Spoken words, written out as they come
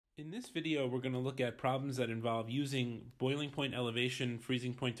In this video, we're going to look at problems that involve using boiling point elevation,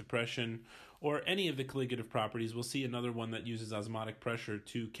 freezing point depression, or any of the colligative properties. We'll see another one that uses osmotic pressure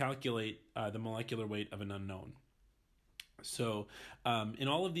to calculate the molecular weight of an unknown. So in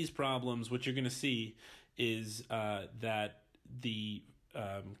all of these problems, what you're going to see is that the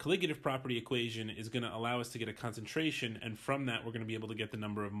colligative property equation is going to allow us to get a concentration, and from that we're going to be able to get the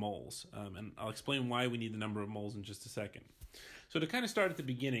number of moles. And I'll explain why we need the number of moles in just a second. So to kind of start at the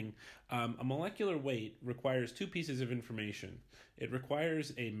beginning, a molecular weight requires two pieces of information. It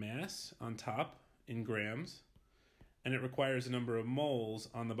requires a mass on top in grams, and it requires a number of moles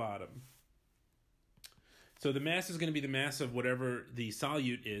on the bottom. So the mass is going to be the mass of whatever the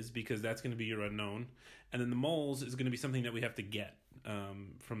solute is, because that's going to be your unknown. And then the moles is going to be something that we have to get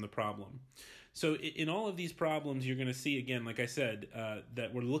from the problem. So in all of these problems, you're going to see, again, like I said,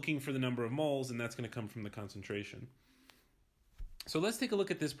 that we're looking for the number of moles, and that's going to come from the concentration. So let's take a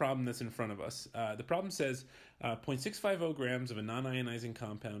look at this problem that's in front of us. The problem says 0.650 grams of a non-ionizing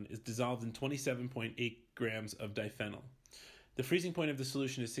compound is dissolved in 27.8 grams of diphenyl. The freezing point of the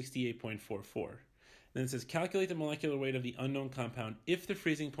solution is 68.44. Then it says, calculate the molecular weight of the unknown compound if the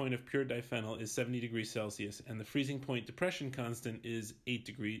freezing point of pure diphenyl is 70 degrees Celsius and the freezing point depression constant is 8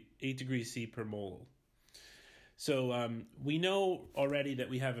 degrees C per mole. So we know already that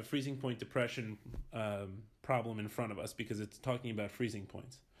we have a freezing point depression problem in front of us because it's talking about freezing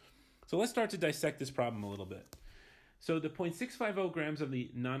points. So let's start to dissect this problem a little bit. So the 0.650 grams of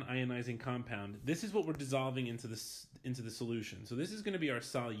the non-ionizing compound, this is what we're dissolving into the solution. So this is going to be our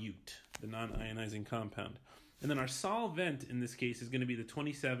solute, the non-ionizing compound. And then our solvent in this case is going to be the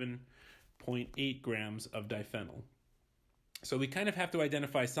 27.8 grams of diphenyl. So we kind of have to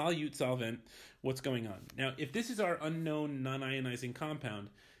identify solute, solvent, what's going on. Now, if this is our unknown non-ionizing compound,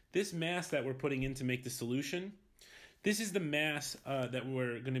 this mass that we're putting in to make the solution, this is the mass that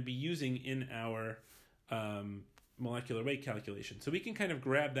we're going to be using in our molecular weight calculation. So we can kind of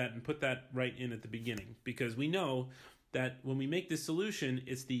grab that and put that right in at the beginning, because we know that when we make this solution,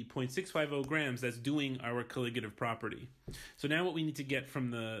 it's the 0.650 grams that's doing our colligative property. So now what we need to get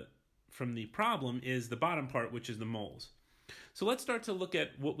from the problem is the bottom part, which is the moles. So let's start to look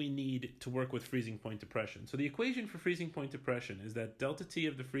at what we need to work with freezing point depression. So the equation for freezing point depression is that delta T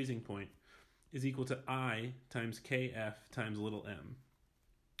of the freezing point is equal to I times Kf times little m,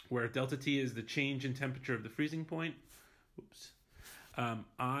 where delta T is the change in temperature of the freezing point.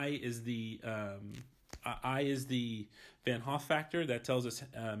 I is the Van Hoff factor that tells us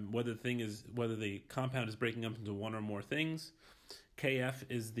whether the compound is breaking up into one or more things. Kf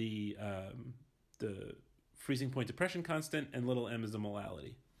is the freezing point depression constant, and little m is the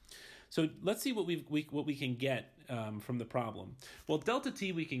molality. So let's see what we can get from the problem. Well, delta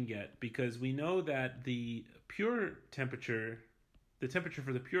T we can get because we know that the temperature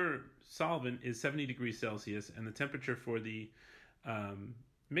for the pure solvent is 70 degrees Celsius, and the temperature for the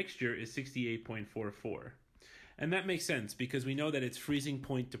mixture is 68.44. And that makes sense because we know that it's freezing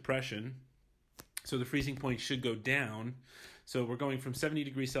point depression, so the freezing point should go down. So we're going from 70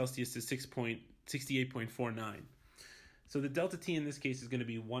 degrees Celsius to 68.49. So the delta T in this case is going to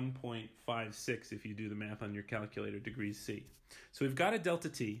be 1.56 if you do the math on your calculator, degrees C. So we've got a delta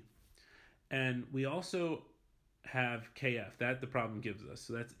T, and we also have Kf, that the problem gives us.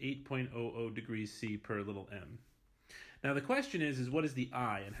 So that's 8.00 degrees C per little m. Now the question is what is the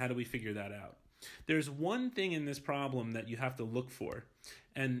I, and how do we figure that out? There's one thing in this problem that you have to look for,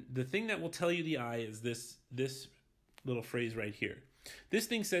 and the thing that will tell you the I is this little phrase right here. This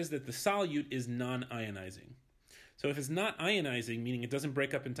thing says that the solute is non-ionizing. So if it's not ionizing, meaning it doesn't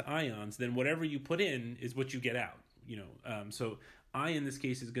break up into ions, then whatever you put in is what you get out. So I in this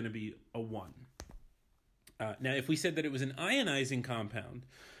case is going to be a 1. Now, if we said that it was an ionizing compound,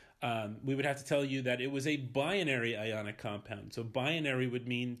 we would have to tell you that it was a binary ionic compound. So binary would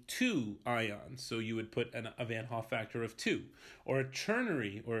mean 2 ions. So you would put a Van Hoff factor of 2. Or a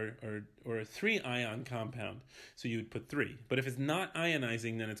ternary or a 3-ion compound. So you would put 3. But if it's not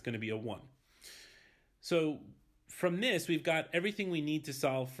ionizing, then it's going to be a 1. So from this, we've got everything we need to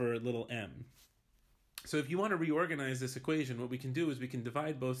solve for little m. So if you want to reorganize this equation, what we can do is we can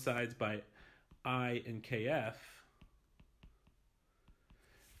divide both sides by I and Kf,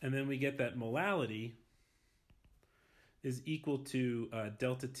 and then we get that molality is equal to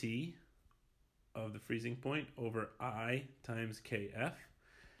delta T of the freezing point over I times Kf,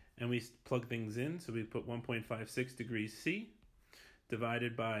 and we plug things in, so we put 1.56 degrees C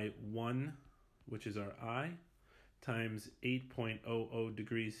divided by 1, which is our I, times 8.00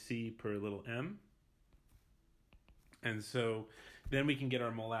 degrees C per little m. And so then we can get our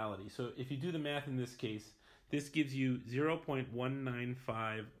molality. So if you do the math in this case, this gives you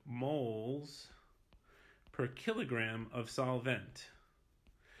 0.195 moles per kilogram of solvent.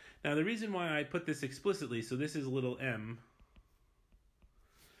 Now, the reason why I put this explicitly, so this is little m,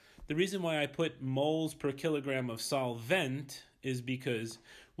 the reason why I put moles per kilogram of solvent is because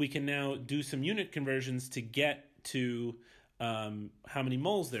we can now do some unit conversions to get to how many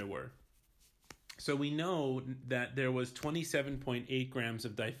moles there were. So we know that there was 27.8 grams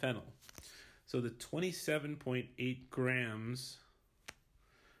of diphenyl. So the 27.8 grams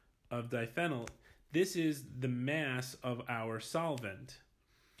of diphenyl, this is the mass of our solvent.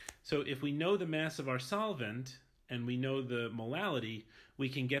 So if we know the mass of our solvent and we know the molality, we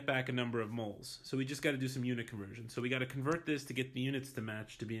can get back a number of moles. So we just got to do some unit conversion. So we got to convert this to get the units to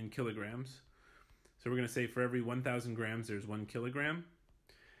match to be in kilograms. So we're going to say for every 1,000 grams, there's 1 kilogram.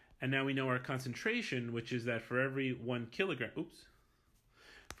 And now we know our concentration, which is that for every 1 kilogram,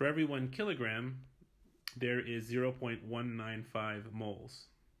 for every 1 kilogram, there is 0.195 moles.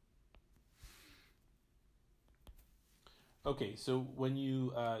 Okay, so when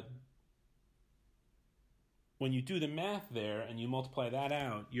you do the math there and you multiply that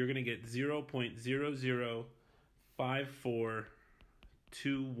out, you're going to get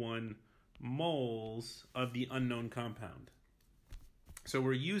 0.005421 moles of the unknown compound. So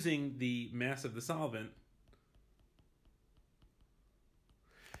we're using the mass of the solvent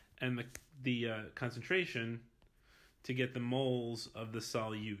and the concentration to get the moles of the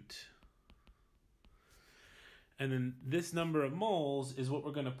solute. And then this number of moles is what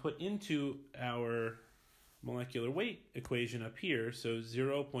we're going to put into our molecular weight equation up here. So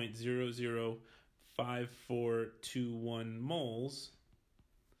 0.005421 moles.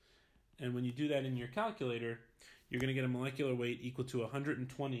 And when you do that in your calculator, you're going to get a molecular weight equal to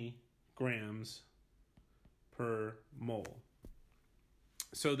 120 grams per mole.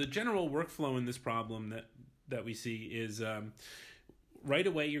 So the general workflow in this problem that we see is right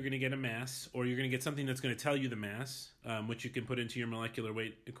away you're going to get a mass, or you're going to get something that's going to tell you the mass, which you can put into your molecular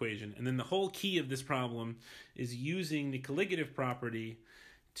weight equation. And then the whole key of this problem is using the colligative property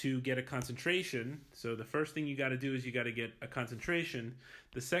to get a concentration. So the first thing you got to do is you got to get a concentration.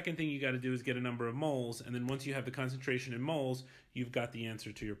 The second thing you got to do is get a number of moles. And then once you have the concentration in moles, you've got the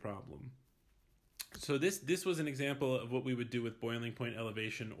answer to your problem. So this was an example of what we would do with boiling point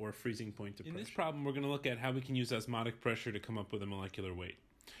elevation or freezing point depression. In this problem, we're going to look at how we can use osmotic pressure to come up with a molecular weight.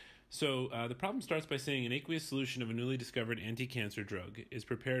 So the problem starts by saying an aqueous solution of a newly discovered anti-cancer drug is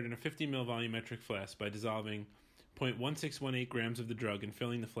prepared in a 50 ml volumetric flask by dissolving 0.1618 grams of the drug and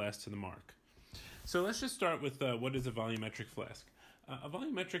filling the flask to the mark. So let's just start with what is a volumetric flask. A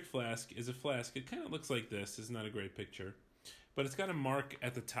volumetric flask is a flask. It kind of looks like this. It's not a great picture, but it's got a mark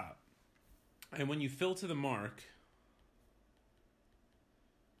at the top. And when you fill to the mark,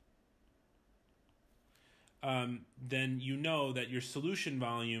 then you know that your solution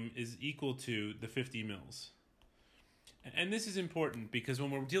volume is equal to the 50 mils. And this is important because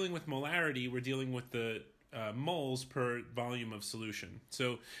when we're dealing with molarity, we're dealing with the moles per volume of solution.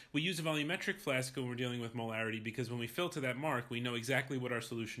 So we use a volumetric flask when we're dealing with molarity because when we fill to that mark, we know exactly what our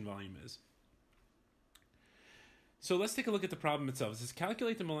solution volume is. So let's take a look at the problem itself. It says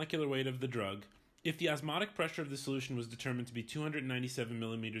calculate the molecular weight of the drug if the osmotic pressure of the solution was determined to be 297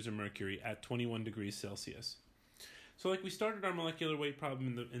 millimeters of mercury at 21 degrees Celsius. So like we started our molecular weight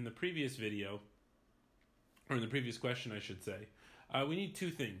problem in the previous video, or in the previous question I should say, we need two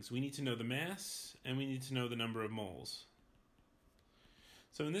things. We need to know the mass and we need to know the number of moles.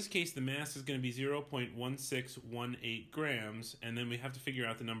 So in this case, the mass is going to be 0.1618 grams, and then we have to figure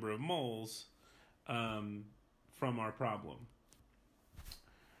out the number of moles from our problem.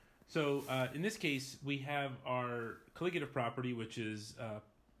 So in this case, we have our colligative property, which is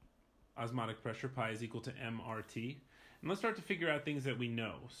osmotic pressure, pi is equal to mRT. And let's start to figure out things that we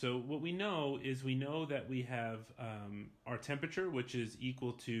know. So what we know is we know that we have our temperature, which is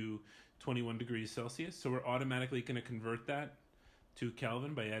equal to 21 degrees Celsius. So we're automatically going to convert that to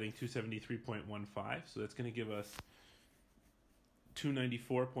Kelvin by adding 273.15. So that's going to give us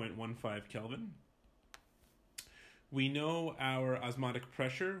 294.15 Kelvin. We know our osmotic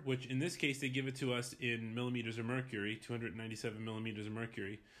pressure, which in this case they give it to us in millimeters of mercury, 297 millimeters of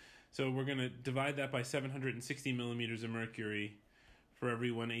mercury. So we're going to divide that by 760 millimeters of mercury for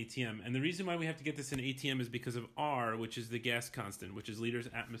every 1 ATM. And the reason why we have to get this in ATM is because of R, which is the gas constant, which is liters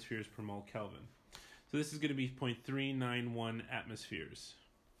atmospheres per mole Kelvin. So this is going to be 0.391 atmospheres.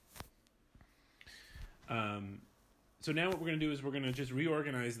 So now what we're going to do is we're going to just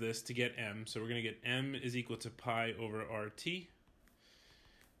reorganize this to get M. So we're going to get M is equal to pi over RT.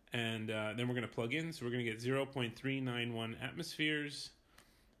 And then we're going to plug in. So we're going to get 0.391 atmospheres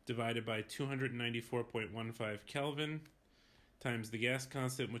divided by 294.15 Kelvin times the gas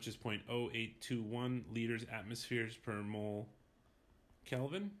constant, which is 0.0821 liters atmospheres per mole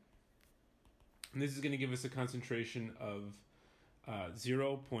Kelvin. And this is going to give us a concentration of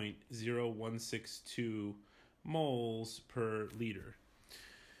 0.0162 moles per liter.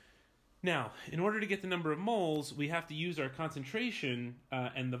 Now, in order to get the number of moles, we have to use our concentration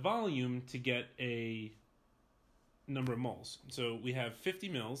and the volume to get a number of moles. So we have 50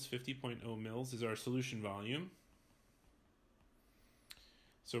 mils, 50.0 mils is our solution volume.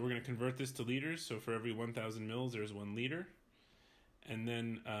 So we're going to convert this to liters. So for every 1,000 mils, there's 1 liter. And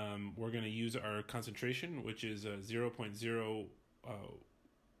then we're going to use our concentration, which is 0.0.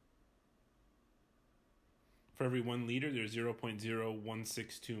 For every 1 liter, there's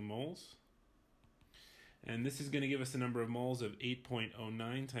 0.0162 moles. And this is going to give us a number of moles of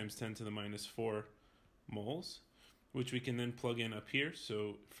 8.09 times 10 to the minus 4 moles, which we can then plug in up here.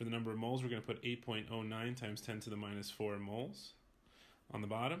 So for the number of moles, we're going to put 8.09 times 10 to the minus 4 moles on the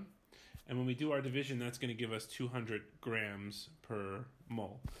bottom. And when we do our division, that's going to give us 200 grams per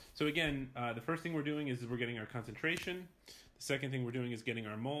mole. So again, the first thing we're doing is we're getting our concentration. The second thing we're doing is getting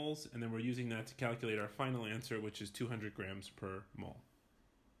our moles, and then we're using that to calculate our final answer, which is 200 grams per mole.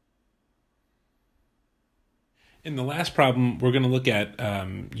 In the last problem, we're going to look at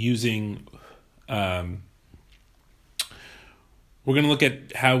we're going to look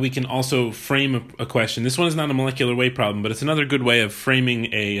at how we can also frame a question. This one is not a molecular weight problem, but it's another good way of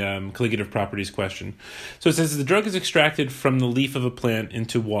framing a colligative properties question. So it says the drug is extracted from the leaf of a plant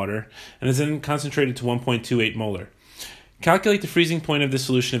into water and is then concentrated to 1.28 molar. Calculate the freezing point of the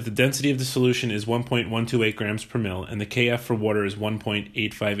solution if the density of the solution is 1.128 grams per mil and the Kf for water is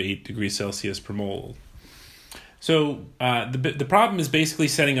 1.858 degrees Celsius per mole. So the problem is basically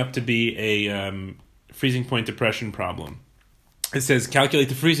setting up to be a freezing point depression problem. It says calculate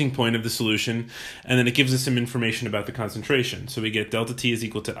the freezing point of the solution, and then it gives us some information about the concentration. So we get delta T is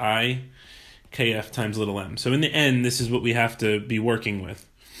equal to I Kf times little m. So in the end, this is what we have to be working with.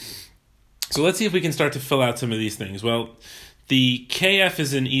 So let's see if we can start to fill out some of these things. Well, the Kf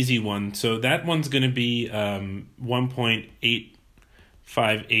is an easy one. So that one's going to be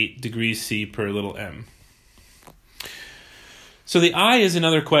 1.858 degrees C per little m. So the I is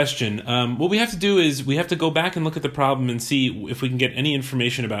another question. What we have to do is we have to go back and look at the problem and see if we can get any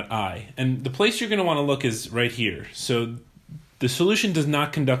information about I. And the place you're going to want to look is right here. So the solution does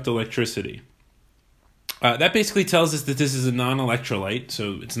not conduct electricity. That basically tells us that this is a non-electrolyte,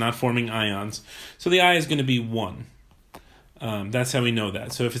 so it's not forming ions. So the I is going to be 1. That's how we know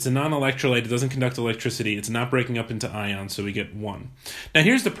that. So if it's a non-electrolyte, it doesn't conduct electricity, it's not breaking up into ions, so we get 1. Now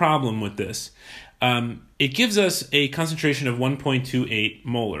here's the problem with this. It gives us a concentration of 1.28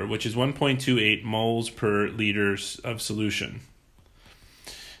 molar, which is 1.28 moles per liter of solution.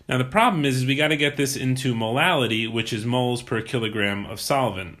 Now the problem is we got to get this into molality, which is moles per kilogram of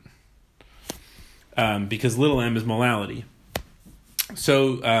solvent, because little m is molality.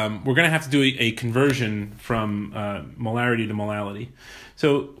 So we're going to have to do a conversion from molarity to molality.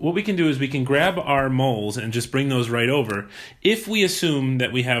 So what we can do is we can grab our moles and just bring those right over if we assume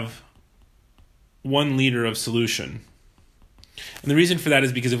that we have 1 liter of solution. And the reason for that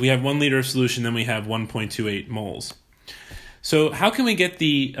is because if we have 1 liter of solution, then we have 1.28 moles. So how can we get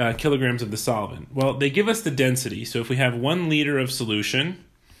the kilograms of the solvent? Well, they give us the density. So if we have 1 liter of solution,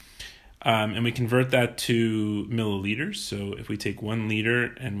 and we convert that to milliliters, so if we take 1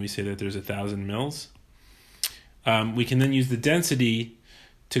 liter and we say that there's 1,000 mils, we can then use the density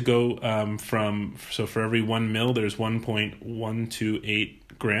to go so for every 1 mil, there's 1.128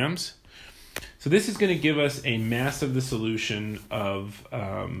 grams. So this is going to give us a mass of the solution of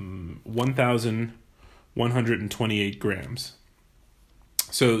 1,128 grams.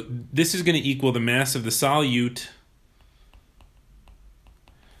 So this is going to equal the mass of the solute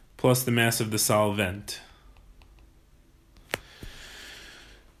plus the mass of the solvent.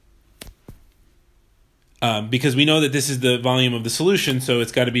 Because we know that this is the volume of the solution, so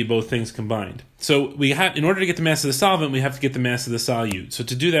it's got to be both things combined. So we have, in order to get the mass of the solvent, we have to get the mass of the solute. So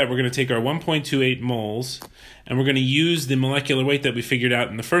to do that, we're going to take our 1.28 moles, and we're going to use the molecular weight that we figured out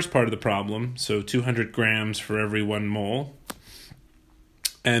in the first part of the problem, so 200 grams for every 1 mole.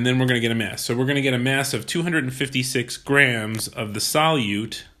 And then we're going to get a mass. So we're going to get a mass of 256 grams of the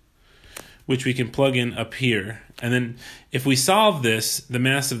solute, which we can plug in up here. And then if we solve this, the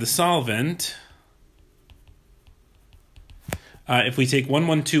mass of the solvent, if we take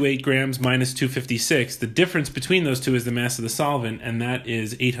 1128 grams minus 256, the difference between those two is the mass of the solvent, and that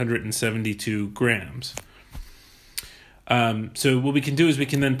is 872 grams. So what we can do is we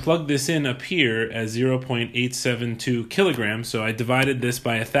can then plug this in up here as 0.872 kilograms. So I divided this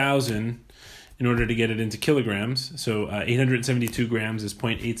by 1,000 in order to get it into kilograms. So 872 grams is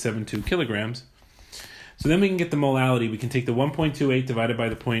 0.872 kilograms. So then we can get the molality. We can take the 1.28 divided by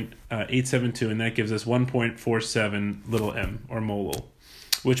the 0.872, and that gives us 1.47 little m, or molal,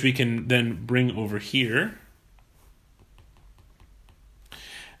 which we can then bring over here.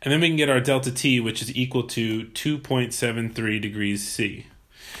 And then we can get our delta T, which is equal to 2.73 degrees C.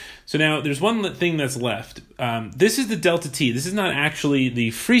 So now there's one thing that's left. This is the delta T. This is not actually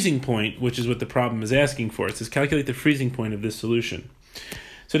the freezing point, which is what the problem is asking for. It says calculate the freezing point of this solution.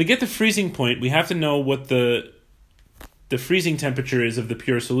 So to get the freezing point, we have to know what the freezing temperature is of the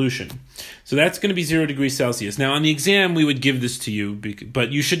pure solution. So that's going to be 0 degrees Celsius. Now on the exam, we would give this to you,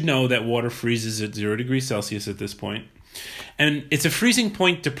 but you should know that water freezes at 0 degrees Celsius at this point. And it's a freezing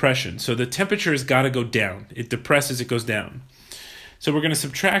point depression, so the temperature has got to go down. It depresses, it goes down. So we're going to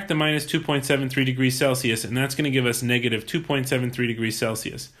subtract the minus 2.73 degrees Celsius, and that's going to give us negative 2.73 degrees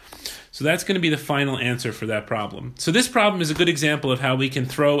Celsius. So that's going to be the final answer for that problem. So this problem is a good example of how we can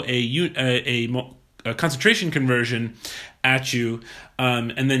throw a concentration conversion at you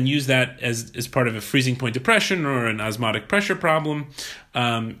and then use that as part of a freezing point depression or an osmotic pressure problem,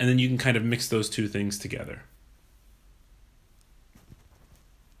 and then you can kind of mix those two things together.